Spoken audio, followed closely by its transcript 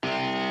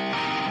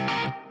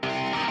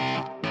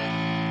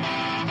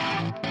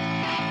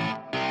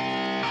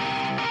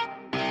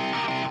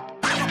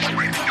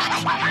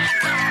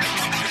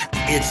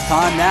It's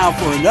time now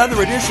for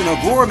another edition of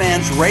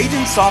Roarman's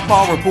Raging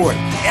Softball Report.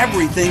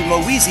 Everything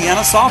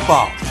Louisiana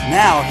softball.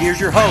 Now, here's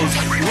your host,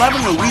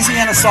 loving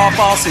Louisiana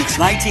softball since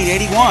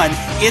 1981.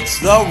 It's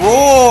the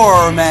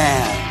Roar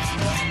Man.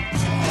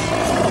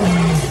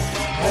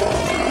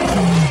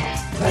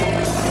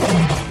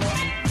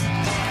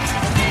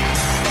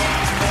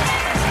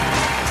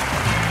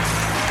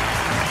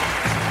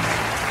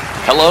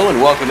 Hello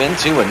and welcome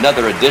into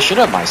another edition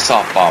of my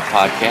softball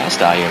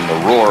podcast. I am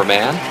the Roar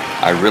Man.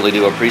 I really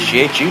do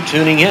appreciate you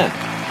tuning in.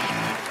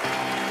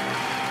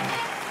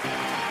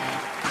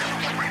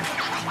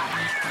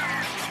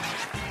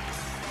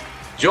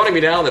 Joining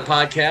me now on the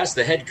podcast,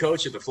 the head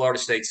coach of the Florida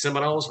State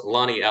Seminoles,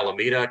 Lonni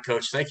Alameda.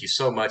 Coach, thank you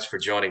so much for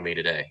joining me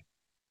today.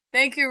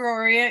 Thank you,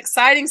 Rory.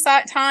 Exciting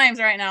times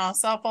right now.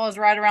 Softball is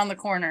right around the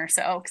corner,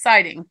 so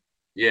exciting.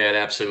 Yeah, it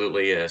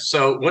absolutely is.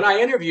 So when I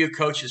interview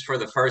coaches for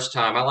the first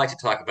time, I like to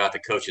talk about the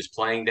coaches'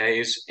 playing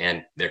days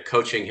and their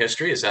coaching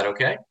history. Is that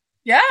okay?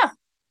 Yeah.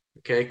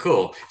 Okay,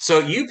 cool. So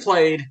you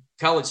played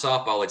college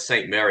softball at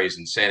St. Mary's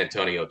in San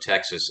Antonio,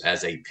 Texas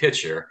as a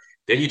pitcher.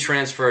 Then you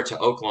transferred to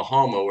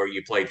Oklahoma where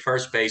you played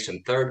first base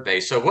and third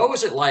base. So what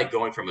was it like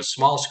going from a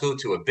small school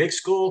to a big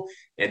school?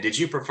 And did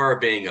you prefer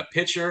being a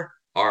pitcher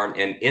or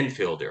an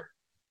infielder?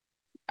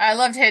 I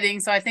loved hitting,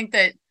 so I think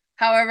that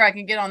however I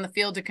can get on the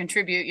field to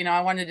contribute,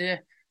 I wanted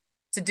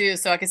to do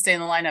so I could stay in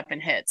the lineup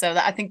and hit. So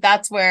I think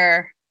that's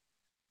where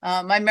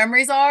my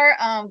memories are.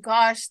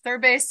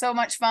 Third base, so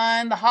much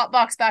fun. The hot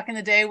box back in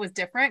the day was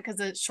different because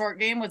the short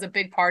game was a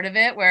big part of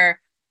it,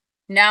 where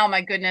now,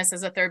 my goodness,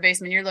 as a third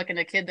baseman, you're looking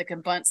at a kid that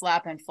can bunt,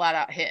 slap, and flat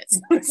out hit. So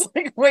it's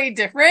like way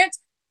different.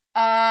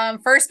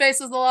 First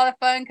base was a lot of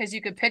fun because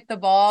you could pick the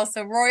ball.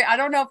 So Roy, I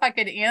don't know if I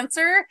could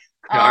answer.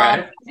 All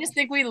right. I just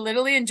think we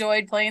literally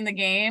enjoyed playing the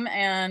game,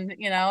 and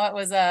it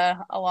was a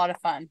lot of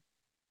fun.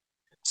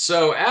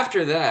 So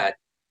after that,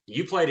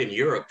 you played in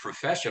Europe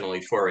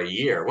professionally for a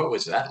year. What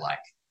was that like?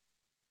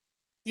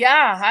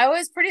 Yeah, I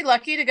was pretty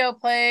lucky to go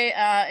play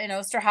in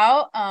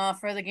Oosterhout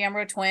for the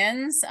Gambro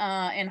Twins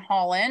in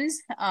Holland.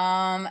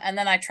 And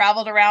then I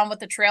traveled around with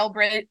the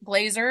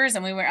Trailblazers,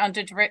 and we went on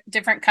to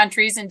different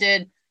countries and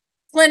did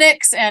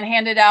clinics and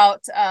handed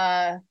out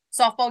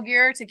softball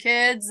gear to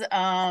kids.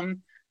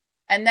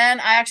 And then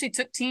I actually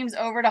took teams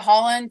over to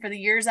Holland for the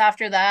years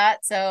after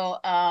that. So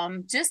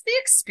just the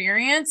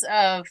experience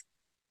of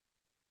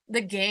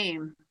the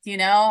game,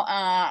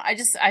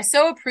 I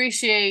so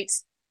appreciate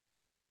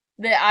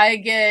that I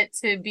get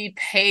to be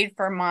paid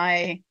for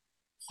my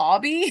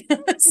hobby,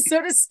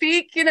 so to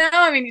speak. You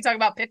talk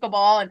about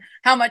pickleball and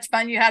how much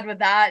fun you had with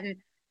that. And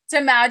to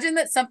imagine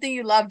that something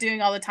you love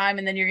doing all the time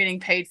and then you're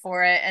getting paid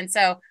for it. And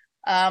so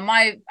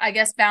my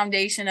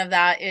foundation of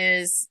that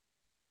is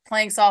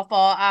playing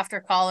softball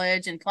after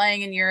college and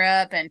playing in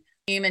Europe and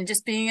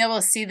just being able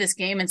to see this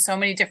game in so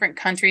many different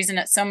countries and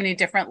at so many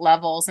different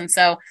levels. And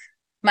so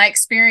my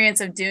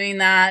experience of doing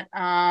that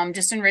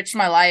just enriched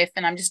my life,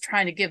 and I'm just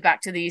trying to give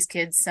back to these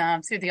kids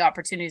through the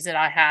opportunities that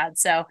I had.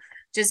 So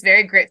just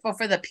very grateful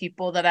for the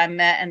people that I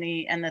met and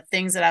the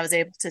things that I was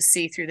able to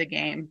see through the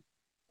game.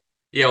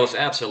 Yeah, it's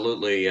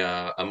absolutely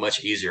a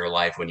much easier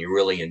life when you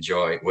really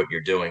enjoy what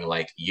you're doing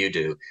like you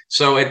do.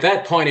 So at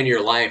that point in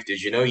your life,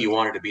 did you know you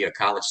wanted to be a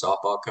college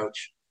softball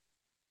coach?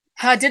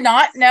 I did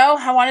not know.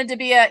 I wanted to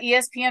be an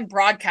ESPN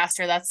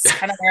broadcaster. That's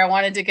kind of where I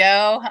wanted to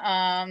go.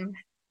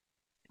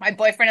 My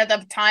boyfriend at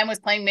the time was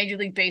playing Major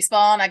League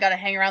Baseball, and I got to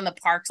hang around the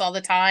parks all the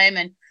time.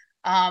 And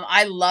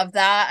I loved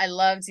that. I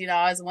loved,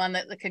 I was one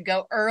that could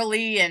go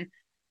early, and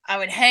I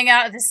would hang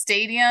out at the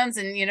stadiums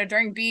and,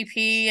 during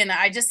BP. And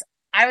I'm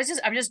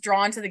just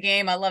drawn to the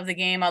game. I love the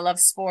game. I love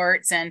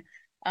sports. And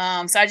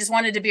so I just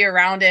wanted to be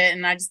around it.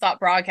 And I just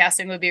thought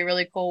broadcasting would be a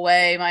really cool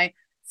way. My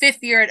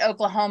 5th year at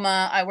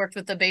Oklahoma, I worked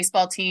with the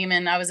baseball team,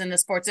 and I was in the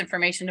sports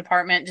information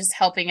department, just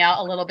helping out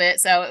a little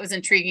bit. So it was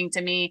intriguing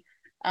to me.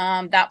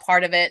 That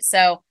part of it.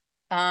 So,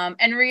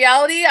 in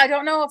reality, I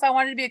don't know if I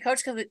wanted to be a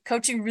coach because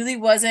coaching really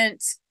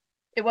wasn't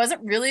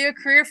really a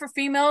career for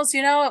females.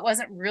 It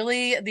wasn't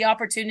really the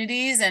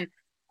opportunities. And,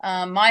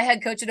 my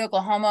head coach at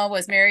Oklahoma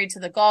was married to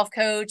the golf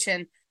coach,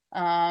 and,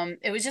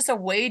 it was just a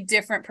way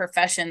different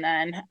profession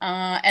then.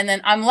 And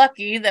then I'm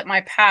lucky that my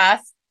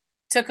path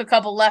took a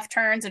couple left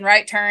turns and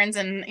right turns,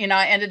 and,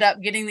 I ended up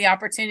getting the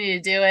opportunity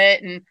to do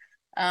it.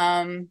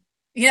 And,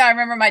 I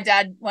remember my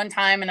dad one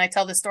time, and I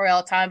tell this story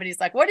all the time, but he's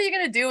like, what are you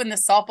going to do when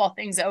this softball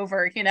thing's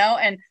over?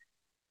 And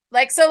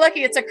so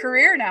lucky it's a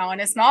career now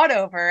and it's not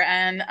over.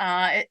 And,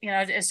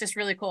 it's just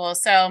really cool.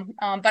 So,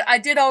 but I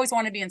did always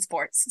want to be in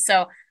sports.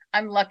 So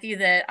I'm lucky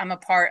that I'm a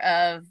part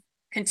of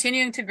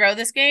continuing to grow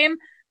this game,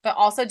 but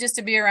also just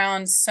to be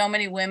around so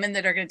many women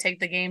that are going to take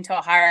the game to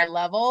a higher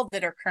level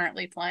that are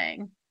currently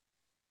playing.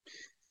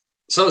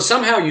 So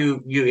somehow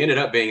you ended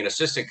up being an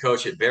assistant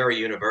coach at Barry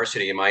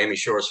University in Miami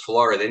Shores,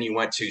 Florida. Then you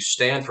went to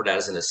Stanford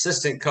as an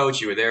assistant coach.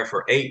 You were there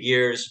for 8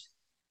 years,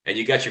 and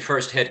you got your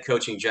first head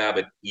coaching job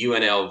at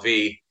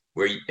UNLV,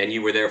 and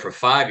you were there for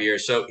 5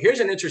 years. So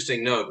here's an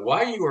interesting note.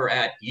 While you were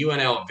at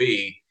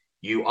UNLV,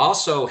 you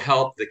also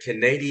helped the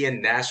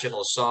Canadian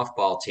national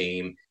softball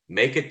team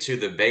make it to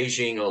the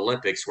Beijing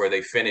Olympics where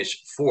they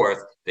finished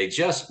fourth. They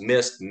just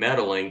missed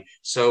medaling.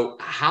 So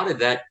how did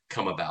that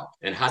come about?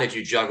 And how did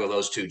you juggle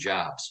those two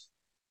jobs?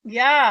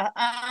 Yeah.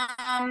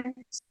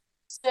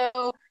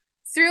 So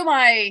through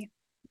my,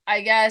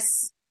 I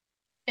guess,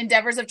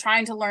 endeavors of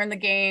trying to learn the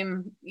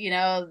game,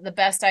 the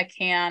best I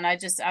can,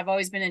 I've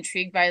always been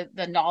intrigued by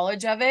the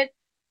knowledge of it.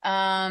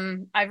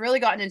 I've really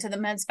gotten into the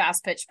men's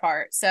fast pitch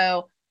part.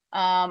 So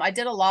I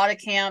did a lot of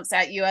camps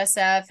at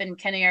USF, and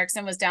Kenny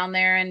Erickson was down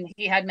there, and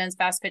he had men's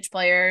fast pitch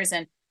players.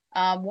 And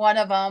one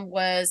of them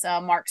was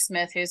Mark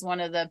Smith, who's one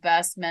of the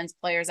best men's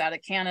players out of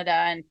Canada.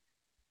 And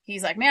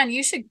he's like, man,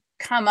 you should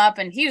come up.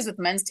 And he was with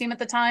the men's team at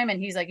the time. And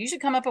he's like, you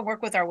should come up and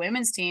work with our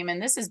women's team.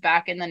 And this is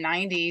back in the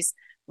 90s,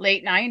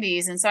 late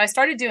 90s. And so I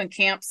started doing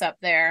camps up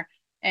there,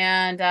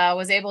 and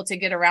was able to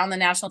get around the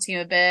national team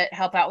a bit,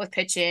 help out with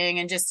pitching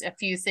and just a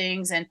few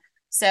things. And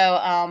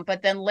so,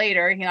 but then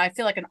later, I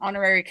feel like an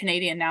honorary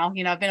Canadian now.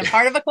 I've been a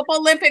part of a couple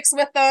Olympics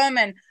with them,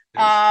 and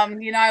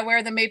I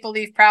wear the maple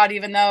leaf proud,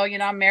 even though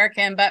I'm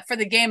American. But for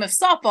the game of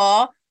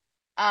softball,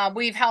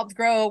 we've helped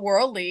grow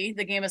worldly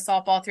the game of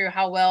softball through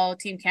how well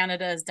Team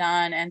Canada has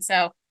done. And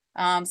so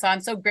I'm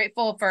so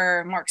grateful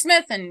for Mark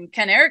Smith and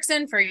Ken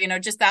Erickson for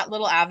just that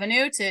little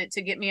avenue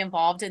to get me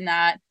involved in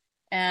that,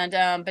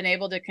 and been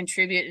able to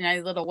contribute in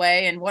a little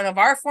way. And one of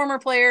our former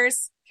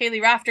players,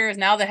 Kaylee Rafter, is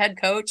now the head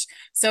coach.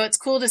 So it's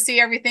cool to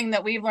see everything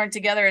that we've learned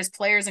together as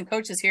players and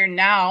coaches here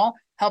now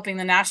helping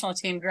the national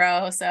team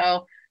grow.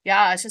 So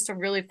yeah, it's just a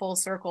really full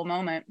circle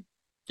moment.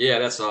 Yeah,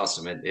 that's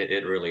awesome.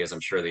 It really is. I'm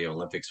sure the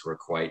Olympics were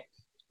quite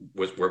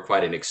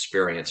an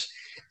experience.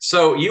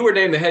 So you were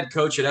named the head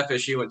coach at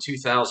FSU in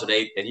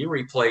 2008, and you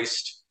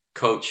replaced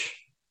Coach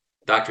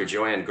Dr.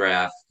 Joanne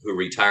Graf, who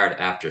retired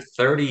after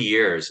 30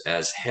 years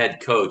as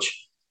head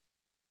coach.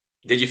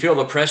 Did you feel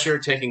the pressure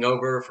taking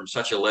over from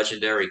such a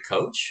legendary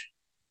coach?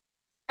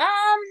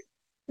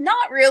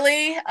 Not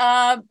really.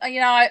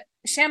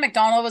 Shan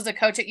McDonald was a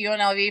coach at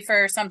UNLV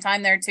for some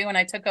time there too, and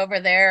I took over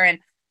there. And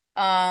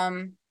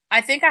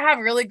I think I have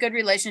really good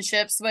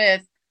relationships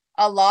with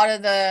a lot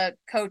of the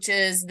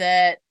coaches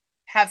that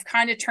have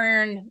kind of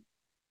turned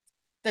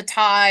the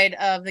tide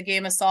of the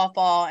game of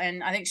softball.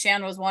 And I think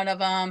Shan was one of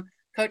them.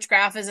 Coach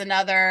Graf is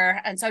another.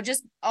 And so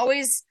just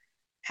always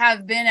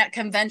have been at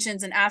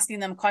conventions and asking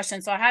them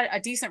questions. So I had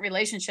a decent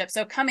relationship.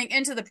 So coming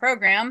into the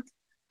program,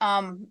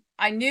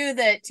 I knew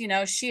that,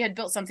 she had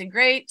built something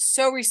great,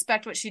 so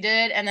respect what she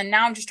did. And then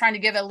now I'm just trying to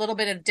give a little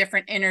bit of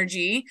different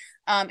energy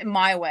in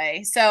my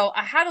way. So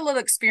I had a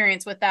little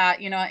experience with that,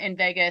 in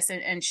Vegas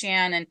and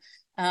Shan, and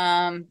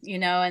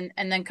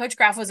and then Coach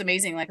Graf was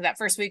amazing. Like that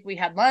first week we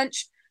had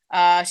lunch.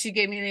 She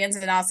gave me the ins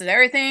and outs of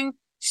everything.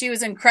 She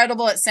was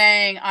incredible at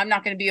saying, I'm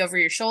not going to be over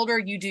your shoulder.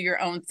 You do your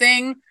own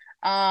thing.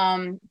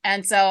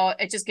 And so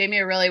it just gave me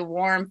a really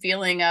warm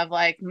feeling of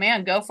like,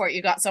 man, go for it.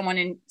 You got someone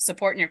in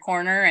support in your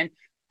corner. And,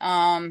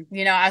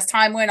 as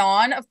time went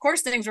on, of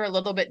course, things were a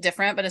little bit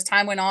different, but as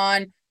time went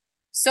on,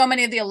 so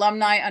many of the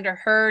alumni under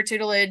her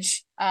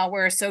tutelage,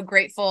 were so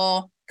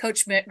grateful.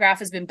 Coach Graf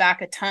has been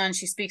back a ton.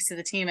 She speaks to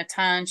the team a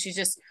ton. She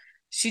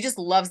just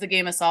loves the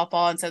game of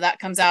softball. And so that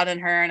comes out in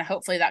her, and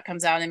hopefully that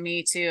comes out in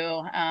me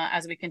too,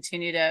 as we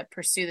continue to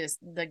pursue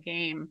the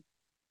game.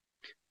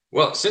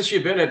 Well, since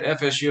you've been at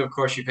FSU, of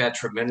course, you've had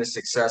tremendous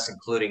success,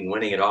 including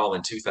winning it all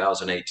in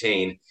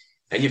 2018.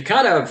 And you've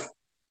kind of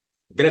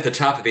been at the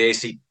top of the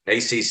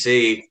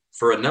ACC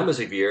for a number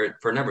of years,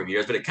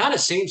 but it kind of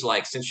seems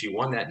like since you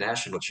won that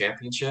national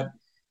championship,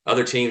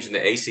 other teams in the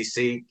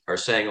ACC are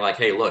saying like,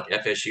 hey, look,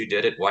 FSU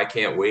did it. Why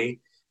can't we?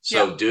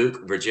 So yep.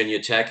 Duke,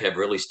 Virginia Tech have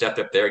really stepped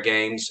up their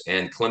games,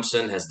 and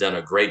Clemson has done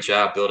a great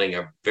job building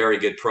a very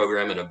good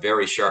program in a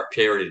very short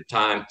period of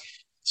time.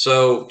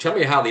 So tell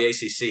me how the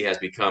ACC has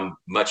become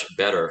much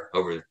better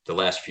over the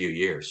last few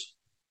years.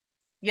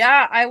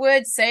 Yeah, I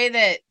would say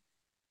that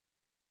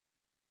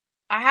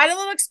I had a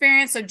little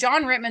experience. So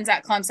John Rittman's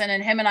at Clemson,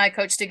 and him and I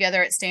coached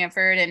together at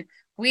Stanford, and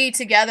we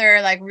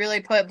together like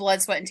really put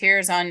blood, sweat, and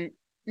tears on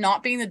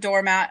not being the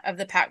doormat of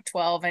the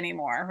Pac-12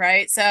 anymore,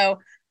 right? So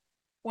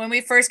when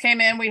we first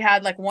came in, we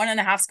had like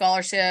 1.5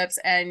 scholarships,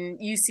 and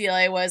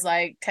UCLA was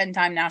like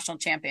 10-time national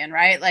champion,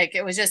 right? Like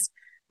it was just,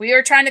 we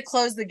were trying to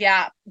close the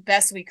gap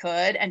best we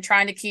could and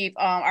trying to keep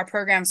our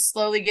program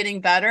slowly getting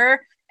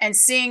better, and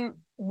seeing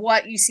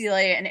what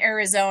UCLA and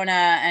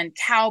Arizona and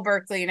Cal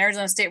Berkeley and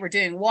Arizona State were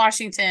doing,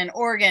 Washington,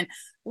 Oregon,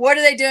 what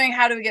are they doing?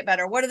 How do we get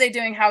better? What are they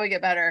doing? How we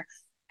get better?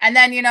 And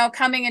then,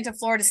 coming into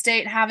Florida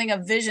State, having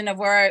a vision of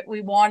where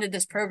we wanted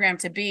this program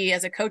to be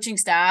as a coaching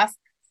staff,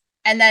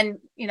 and then,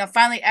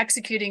 finally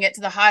executing it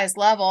to the highest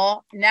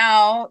level.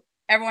 Now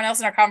everyone else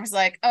in our conference is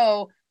like,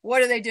 oh,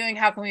 what are they doing?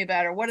 How can we get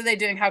better? What are they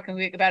doing? How can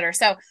we get better?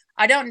 So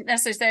I don't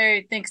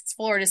necessarily think it's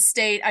Florida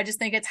State. I just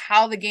think it's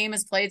how the game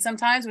is played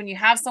sometimes. When you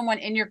have someone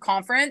in your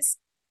conference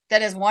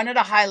that has won at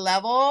a high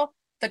level,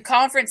 the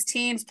conference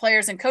teams,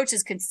 players, and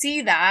coaches can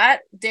see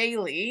that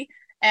daily,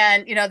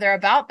 and, they're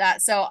about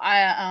that. So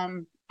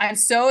I'm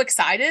so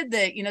excited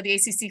that, the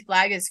ACC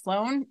flag is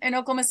flown in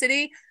Oklahoma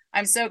City.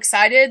 I'm so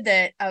excited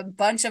that a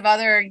bunch of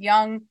other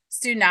young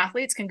student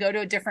athletes can go to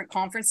a different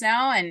conference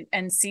now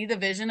and see the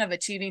vision of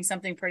achieving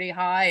something pretty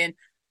high.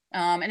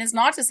 And it's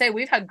not to say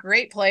we've had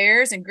great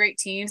players and great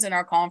teams in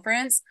our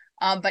conference,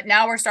 but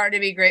now we're starting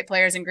to be great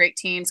players and great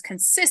teams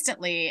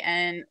consistently,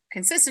 and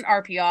consistent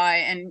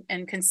RPI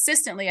and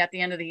consistently at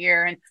the end of the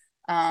year.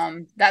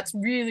 And that's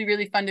really,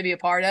 really fun to be a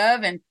part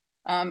of. And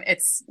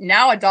it's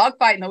now a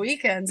dogfight in the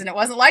weekends, and it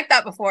wasn't like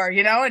that before,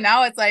 and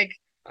now it's like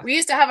we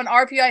used to have an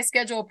RPI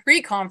schedule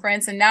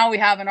pre-conference, and now we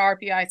have an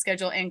RPI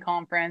schedule in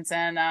conference,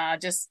 and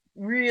just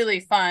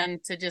really fun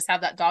to just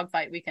have that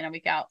dogfight week in and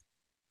week out.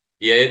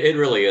 Yeah, it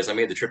really is. I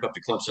made the trip up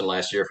to Clemson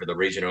last year for the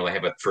regional. They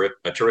have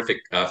a terrific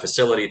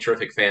facility,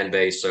 terrific fan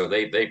base. So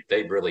they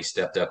really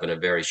stepped up in a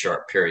very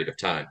short period of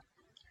time.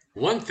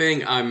 One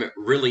thing I'm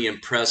really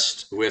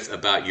impressed with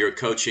about your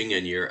coaching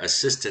and your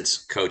assistants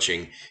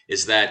coaching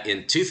is that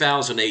in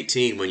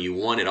 2018, when you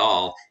won it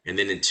all, and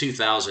then in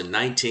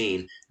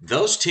 2019,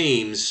 those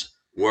teams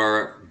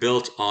were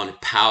built on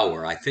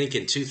power. I think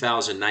in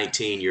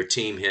 2019, your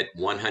team hit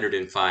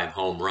 105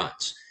 home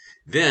runs.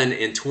 Then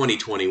in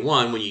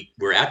 2021, when you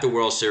were at the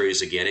World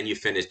Series again and you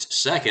finished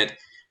second,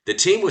 the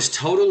team was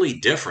totally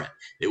different.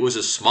 It was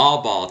a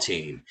small ball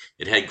team.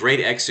 It had great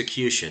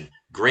execution,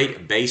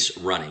 great base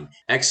running,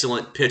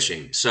 excellent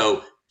pitching.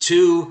 So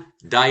two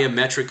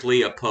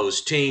diametrically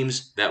opposed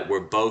teams that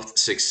were both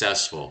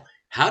successful.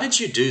 How did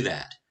you do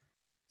that?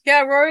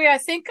 Yeah, Rory, I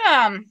think,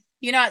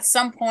 at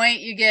some point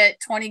you get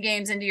 20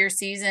 games into your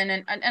season.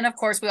 And of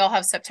course, we all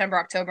have September,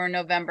 October, and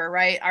November,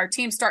 right? Our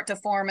teams start to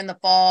form in the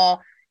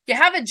fall. You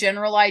have a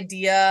general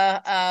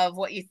idea of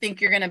what you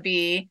think you're going to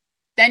be.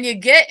 Then you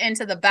get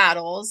into the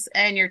battles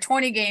and you're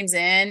 20 games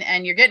in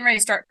and you're getting ready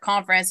to start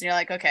conference and you're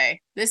like,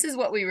 okay, this is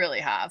what we really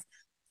have.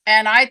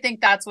 And I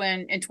think that's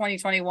when in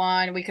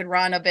 2021 we could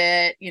run a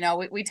bit,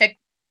 we take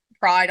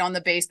pride on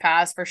the base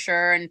pass for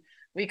sure. And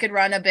we could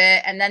run a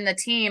bit. And then the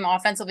team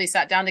offensively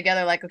sat down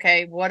together like,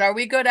 okay, what are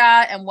we good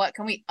at and what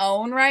can we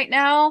own right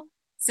now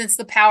since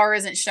the power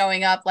isn't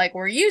showing up like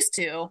we're used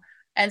to?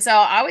 And so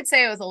I would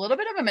say it was a little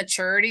bit of a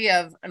maturity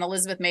of an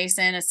Elizabeth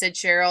Mason, a Sid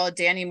Sherrill, a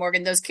Danny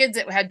Morgan. Those kids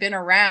that had been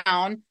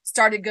around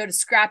started to go to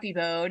scrappy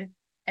mode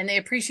and they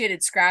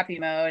appreciated scrappy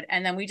mode.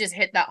 And then we just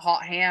hit that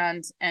hot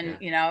hand and,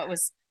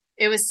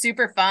 it was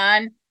super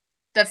fun.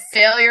 The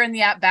failure in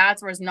the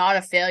at-bats was not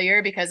a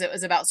failure because it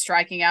was about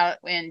striking out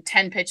in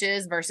 10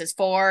 pitches versus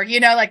 4,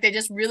 they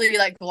just really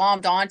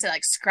glommed on to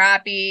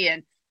scrappy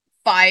and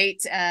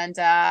fight. And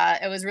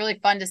it was really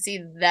fun to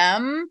see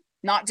them,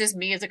 not just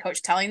me as a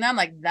coach telling them,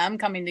 them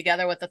coming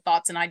together with the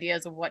thoughts and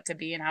ideas of what to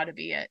be and how to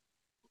be it.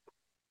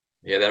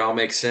 Yeah, that all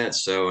makes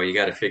sense. So you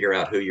got to figure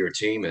out who your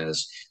team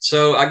is.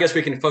 So I guess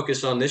we can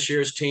focus on this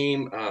year's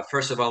team.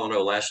 First of all, I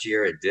know last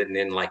year it didn't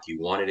end like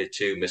you wanted it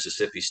to.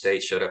 Mississippi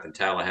State showed up in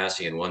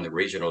Tallahassee and won the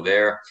regional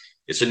there.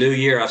 It's a new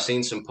year. I've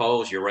seen some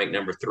polls. You're ranked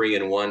number 3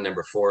 in one,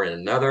 number 4 in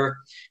another.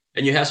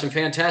 And you have some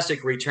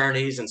fantastic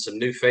returnees and some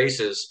new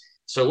faces.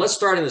 So let's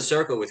start in the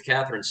circle with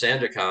Catherine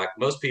Sandercock.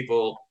 Most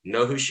people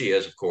know who she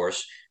is, of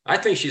course. I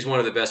think she's one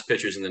of the best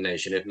pitchers in the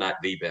nation, if not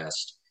the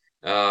best.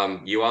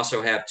 You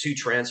also have 2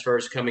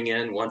 transfers coming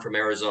in, one from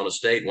Arizona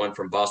State, one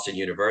from Boston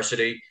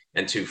University,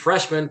 and 2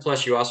 freshmen.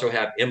 Plus, you also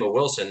have Emma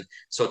Wilson.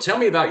 So tell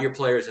me about your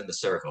players in the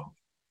circle.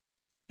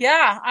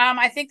 Yeah,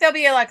 I think there'll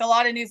be a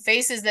lot of new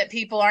faces that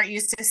people aren't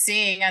used to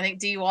seeing. I think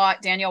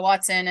Danielle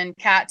Watson and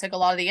Kat took a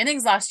lot of the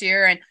innings last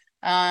year. And,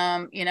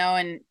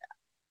 and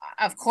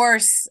of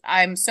course,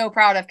 I'm so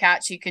proud of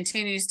Kat. She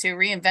continues to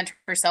reinvent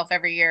herself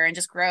every year and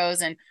just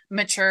grows and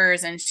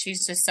matures. And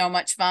she's just so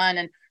much fun.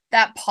 And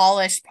that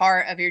polished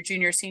part of your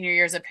junior, senior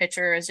year as a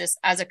pitcher is just,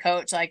 as a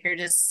coach, you're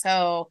just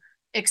so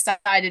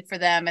excited for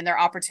them and their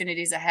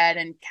opportunities ahead.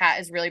 And Kat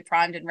is really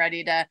primed and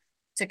ready to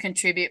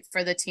contribute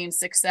for the team's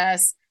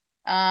success.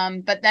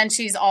 But then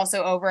she's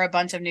also over a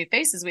bunch of new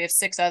faces. We have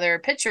 6 other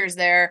pitchers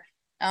there.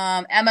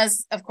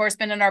 Emma's, of course,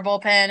 been in our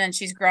bullpen and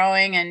she's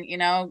growing and,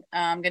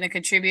 going to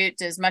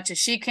contribute as much as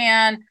she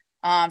can.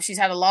 She's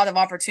had a lot of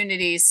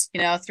opportunities,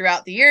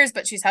 throughout the years,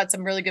 but she's had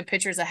some really good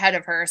pitchers ahead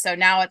of her. So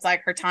now it's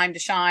her time to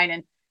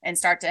shine and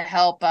start to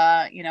help,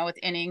 with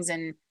innings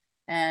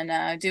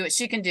and do what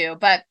she can do.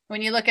 But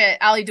when you look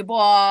at Allie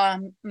Dubois,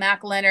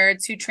 Mac Leonard,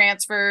 2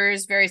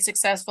 transfers, very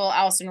successful.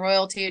 Allison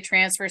Royalty, a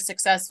transfer,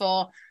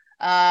 successful.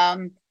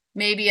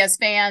 Maybe as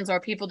fans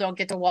or people don't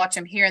get to watch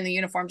them here in the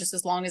uniform just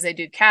as long as they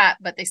do Cat,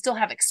 but they still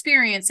have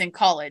experience in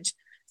college.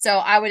 So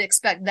I would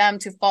expect them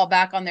to fall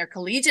back on their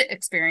collegiate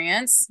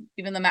experience,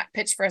 even though Mac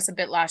pitched for us a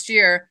bit last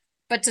year,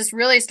 but just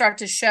really start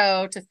to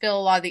fill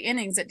a lot of the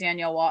innings that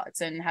Danielle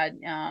Watson had,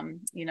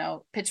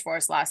 pitched for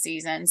us last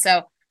season.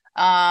 So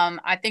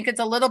I think it's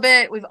a little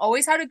bit, we've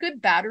always had a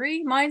good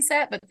battery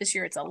mindset, but this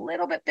year it's a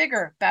little bit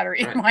bigger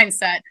battery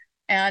mindset.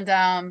 And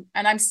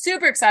I'm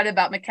super excited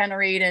about McKenna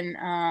Reed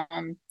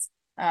and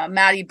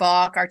Maddie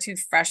Bach, our 2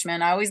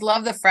 freshmen. I always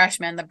love the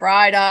freshmen, the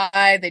bright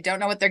eye. They don't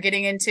know what they're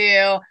getting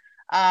into.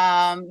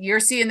 You're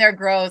seeing their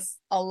growth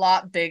a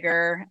lot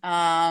bigger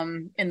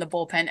in the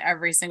bullpen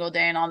every single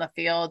day and on the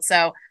field.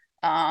 So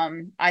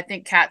I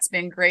think Kat's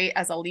been great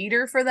as a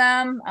leader for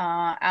them.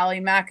 Allie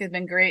Mack has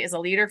been great as a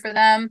leader for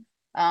them.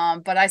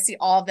 But I see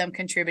all of them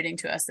contributing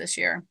to us this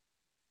year.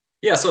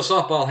 Yeah, so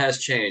softball has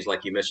changed.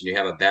 Like you mentioned, you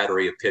have a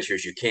battery of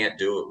pitchers. You can't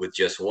do it with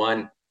just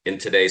one in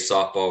today's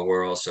softball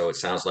world. So it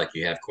sounds like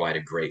you have quite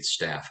a great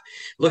staff.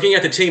 Looking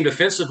at the team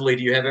defensively,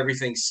 do you have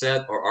everything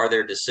set, or are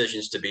there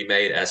decisions to be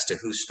made as to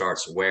who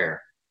starts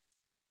where?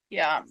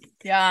 Yeah.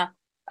 Yeah.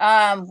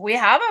 We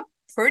have a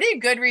pretty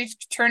good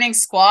returning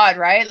squad,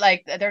 right?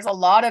 Like there's a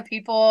lot of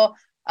people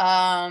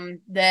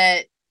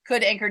that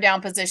could anchor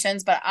down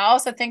positions, but I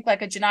also think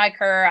like a Janai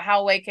Kerr, a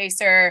Hal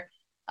Waycaser,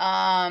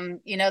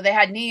 they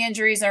had knee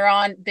injuries.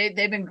 They've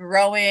been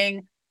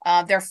growing.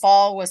 Their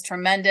fall was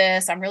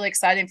tremendous. I'm really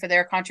excited for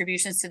their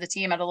contributions to the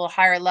team at a little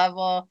higher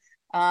level.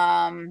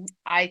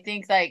 I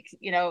think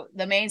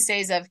the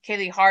mainstays of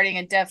Kaylee Harding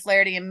and Dev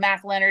Flaherty and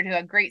Mac Leonard, who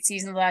had great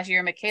seasons last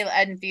year, Michaela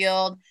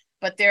Edenfield,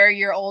 but they're a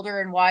year older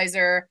and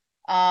wiser.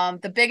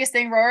 The biggest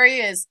thing, Rory,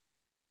 is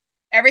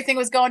everything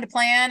was going to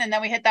plan, and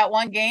then we hit that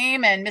one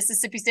game and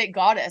Mississippi State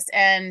got us.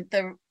 And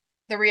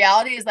the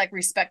reality is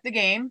respect the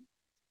game.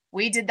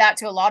 We did that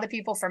to a lot of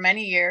people for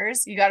many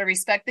years. You got to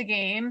respect the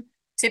game,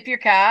 tip your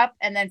cap,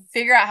 and then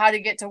figure out how to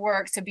get to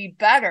work to be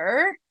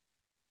better,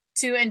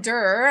 to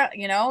endure.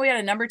 We had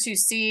a number 2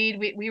 seed.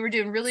 We were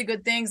doing really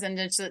good things, and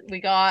we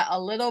got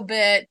a little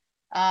bit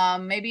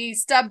maybe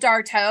stubbed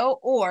our toe,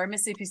 or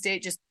Mississippi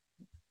State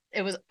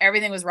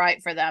everything was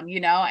right for them,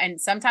 and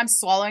sometimes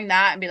swallowing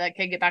that and be like,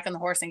 hey, get back on the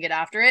horse and get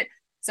after it.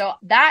 So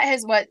that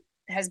is what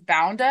has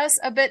bound us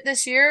a bit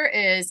this year,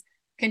 is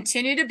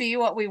continue to be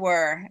what we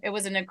were. It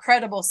was an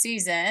incredible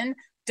season.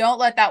 Don't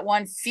let that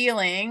one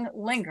feeling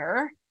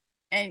linger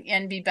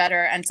and be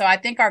better. And so I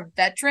think our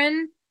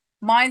veteran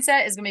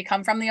mindset is going to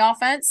come from the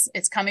offense.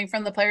 It's coming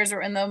from the players who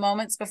were in the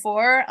moments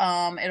before.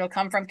 It'll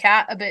come from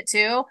Kat a bit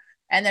too.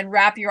 And then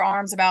wrap your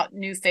arms about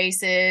new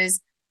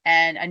faces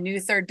and a new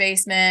third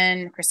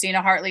baseman,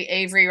 Christina Hartley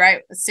Avery,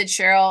 right? Sid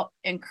Sherrill,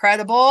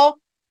 incredible.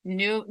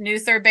 New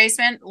third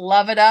baseman,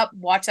 love it up,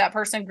 watch that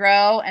person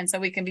grow, and so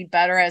we can be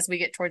better as we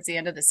get towards the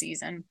end of the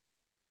season.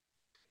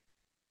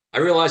 I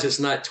realize it's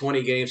not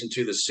 20 games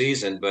into the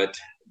season, but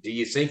do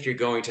you think you're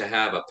going to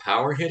have a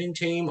power hitting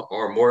team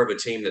or more of a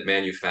team that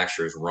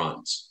manufactures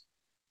runs?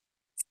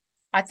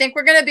 I think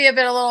we're going to be a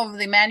little of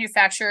the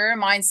manufacturer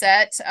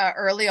mindset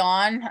early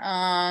on.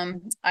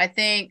 I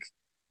think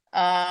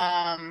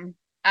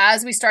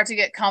as we start to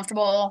get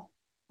comfortable,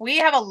 we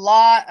have a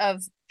lot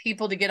of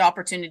people to get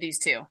opportunities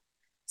to.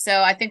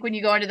 So I think when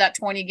you go into that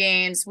 20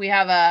 games, we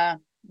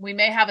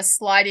may have a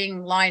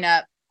sliding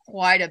lineup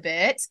quite a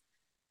bit.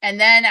 And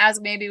then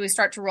as maybe we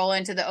start to roll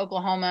into the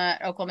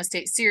Oklahoma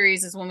State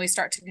series is when we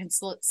start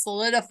to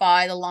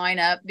solidify the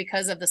lineup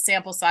because of the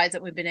sample size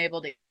that we've been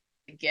able to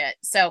get.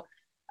 So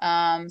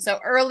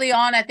early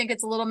on, I think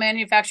it's a little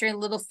manufacturing, a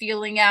little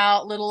feeling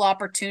out, little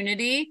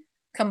opportunity.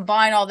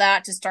 Combine all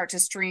that to start to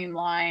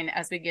streamline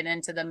as we get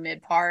into the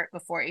mid part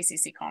before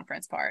ACC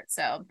conference part.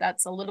 So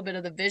that's a little bit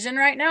of the vision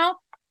right now.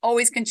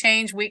 Always can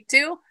change week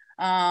 2.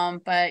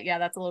 But yeah,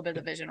 that's a little bit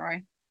of the vision,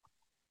 Roy.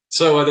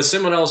 So the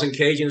Seminoles and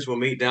Cajuns will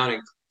meet down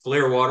in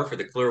Clearwater for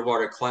the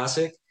Clearwater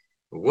Classic.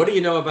 What do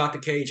you know about the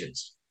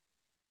Cajuns?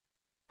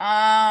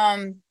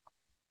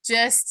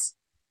 Just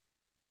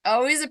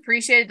always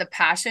appreciated the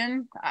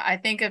passion. I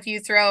think if you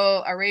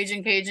throw a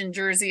Raging Cajun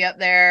jersey up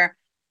there,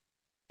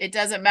 it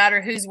doesn't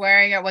matter who's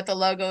wearing it, what the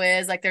logo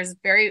is.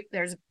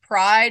 There's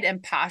pride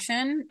and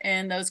passion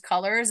in those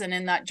colors and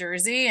in that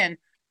jersey. And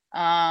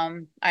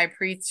I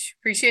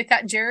appreciate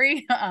that,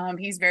 Jerry.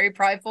 He's very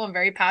prideful and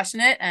very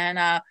passionate, and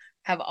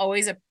have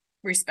always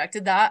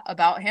respected that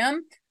about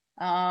him.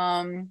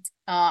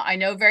 I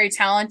know very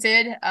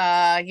talented.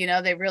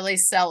 They really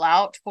sell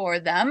out for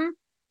them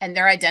and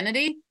their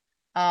identity.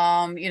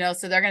 So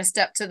they're going to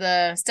step to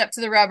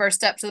the rubber,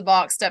 step to the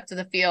box, step to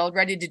the field,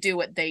 ready to do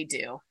what they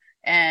do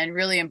and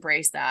really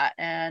embrace that.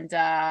 And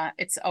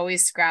it's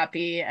always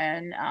scrappy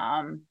and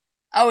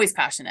always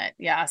passionate.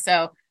 Yeah.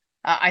 So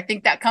I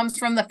think that comes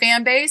from the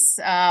fan base,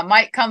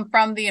 might come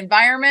from the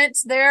environment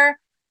there.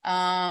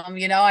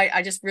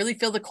 I just really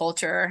feel the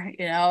culture,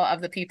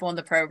 of the people in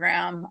the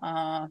program,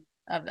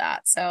 of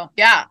that. So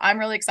yeah, I'm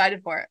really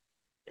excited for it.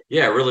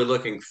 Yeah, really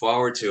looking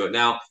forward to it.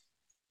 Now,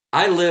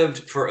 I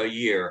lived for a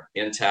year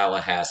in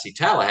Tallahassee.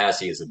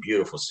 Tallahassee is a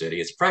beautiful city.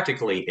 It's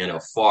practically in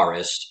a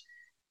forest.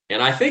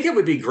 And I think it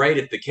would be great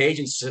if the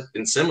Cajuns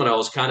and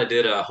Seminoles kind of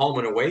did a home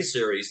and away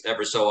series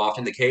every so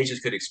often. The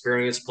Cajuns could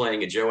experience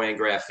playing at Joanne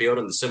Graff Field,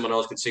 and the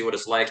Seminoles could see what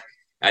it's like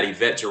at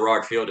Yvette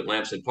Girard Field at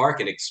Lamson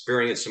Park and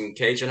experience some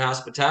Cajun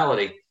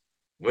hospitality.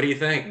 What do you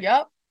think?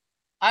 Yep.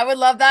 I would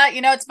love that.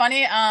 It's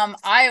funny. When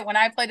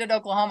I played at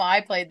Oklahoma,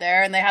 I played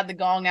there, and they had the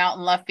gong out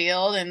in left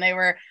field, and they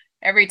were,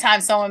 every time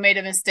someone made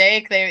a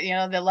mistake,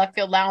 the left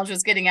field lounge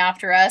was getting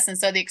after us. And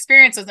so the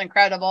experience was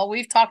incredible.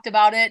 We've talked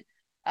about it.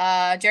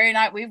 Jerry and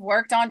I, we've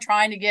worked on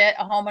trying to get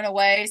a home and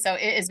away. So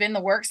it has been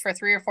the works for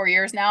 3 or 4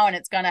 years now, and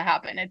it's going to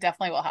happen. It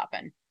definitely will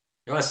happen.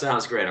 Oh, that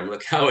sounds great.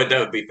 That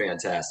would be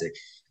fantastic.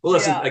 Well,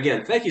 listen,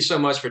 again, thank you so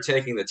much for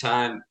taking the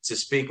time to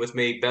speak with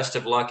me. Best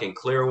of luck in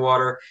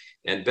Clearwater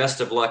and best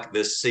of luck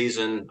this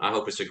season. I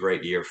hope it's a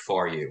great year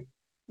for you.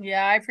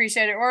 Yeah, I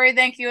appreciate it. Rory,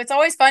 thank you. It's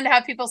always fun to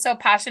have people so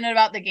passionate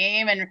about the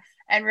game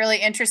and really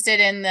interested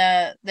in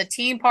the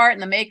team part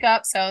and the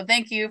makeup. So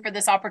thank you for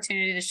this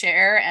opportunity to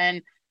share.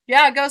 And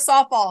yeah, go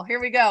softball. Here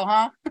we go,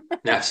 huh?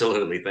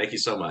 Absolutely. Thank you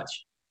so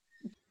much.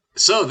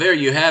 So there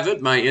you have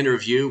it, my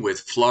interview with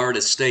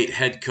Florida State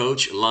head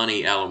coach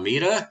Lonni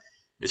Alameda.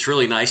 It's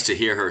really nice to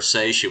hear her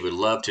say she would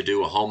love to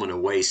do a home and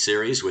away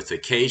series with the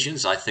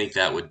Cajuns. I think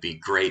that would be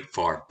great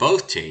for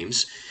both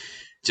teams.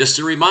 Just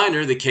a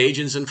reminder, the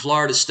Cajuns and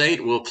Florida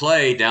State will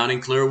play down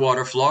in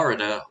Clearwater,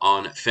 Florida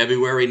on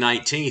February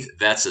 19th.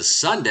 That's a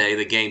Sunday.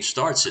 The game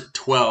starts at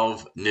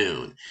 12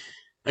 noon.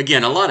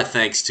 Again, a lot of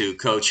thanks to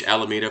Coach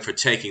Alameda for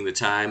taking the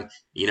time.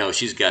 You know,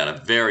 she's got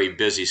a very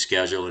busy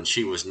schedule, and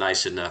she was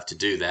nice enough to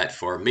do that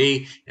for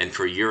me and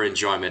for your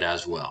enjoyment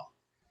as well.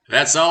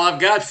 That's all I've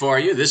got for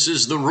you. This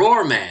is the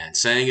Roar Man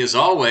saying, as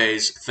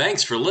always,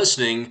 thanks for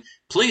listening.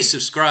 Please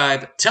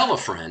subscribe, tell a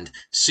friend,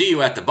 see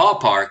you at the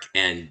ballpark,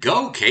 and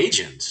go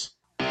Cajuns.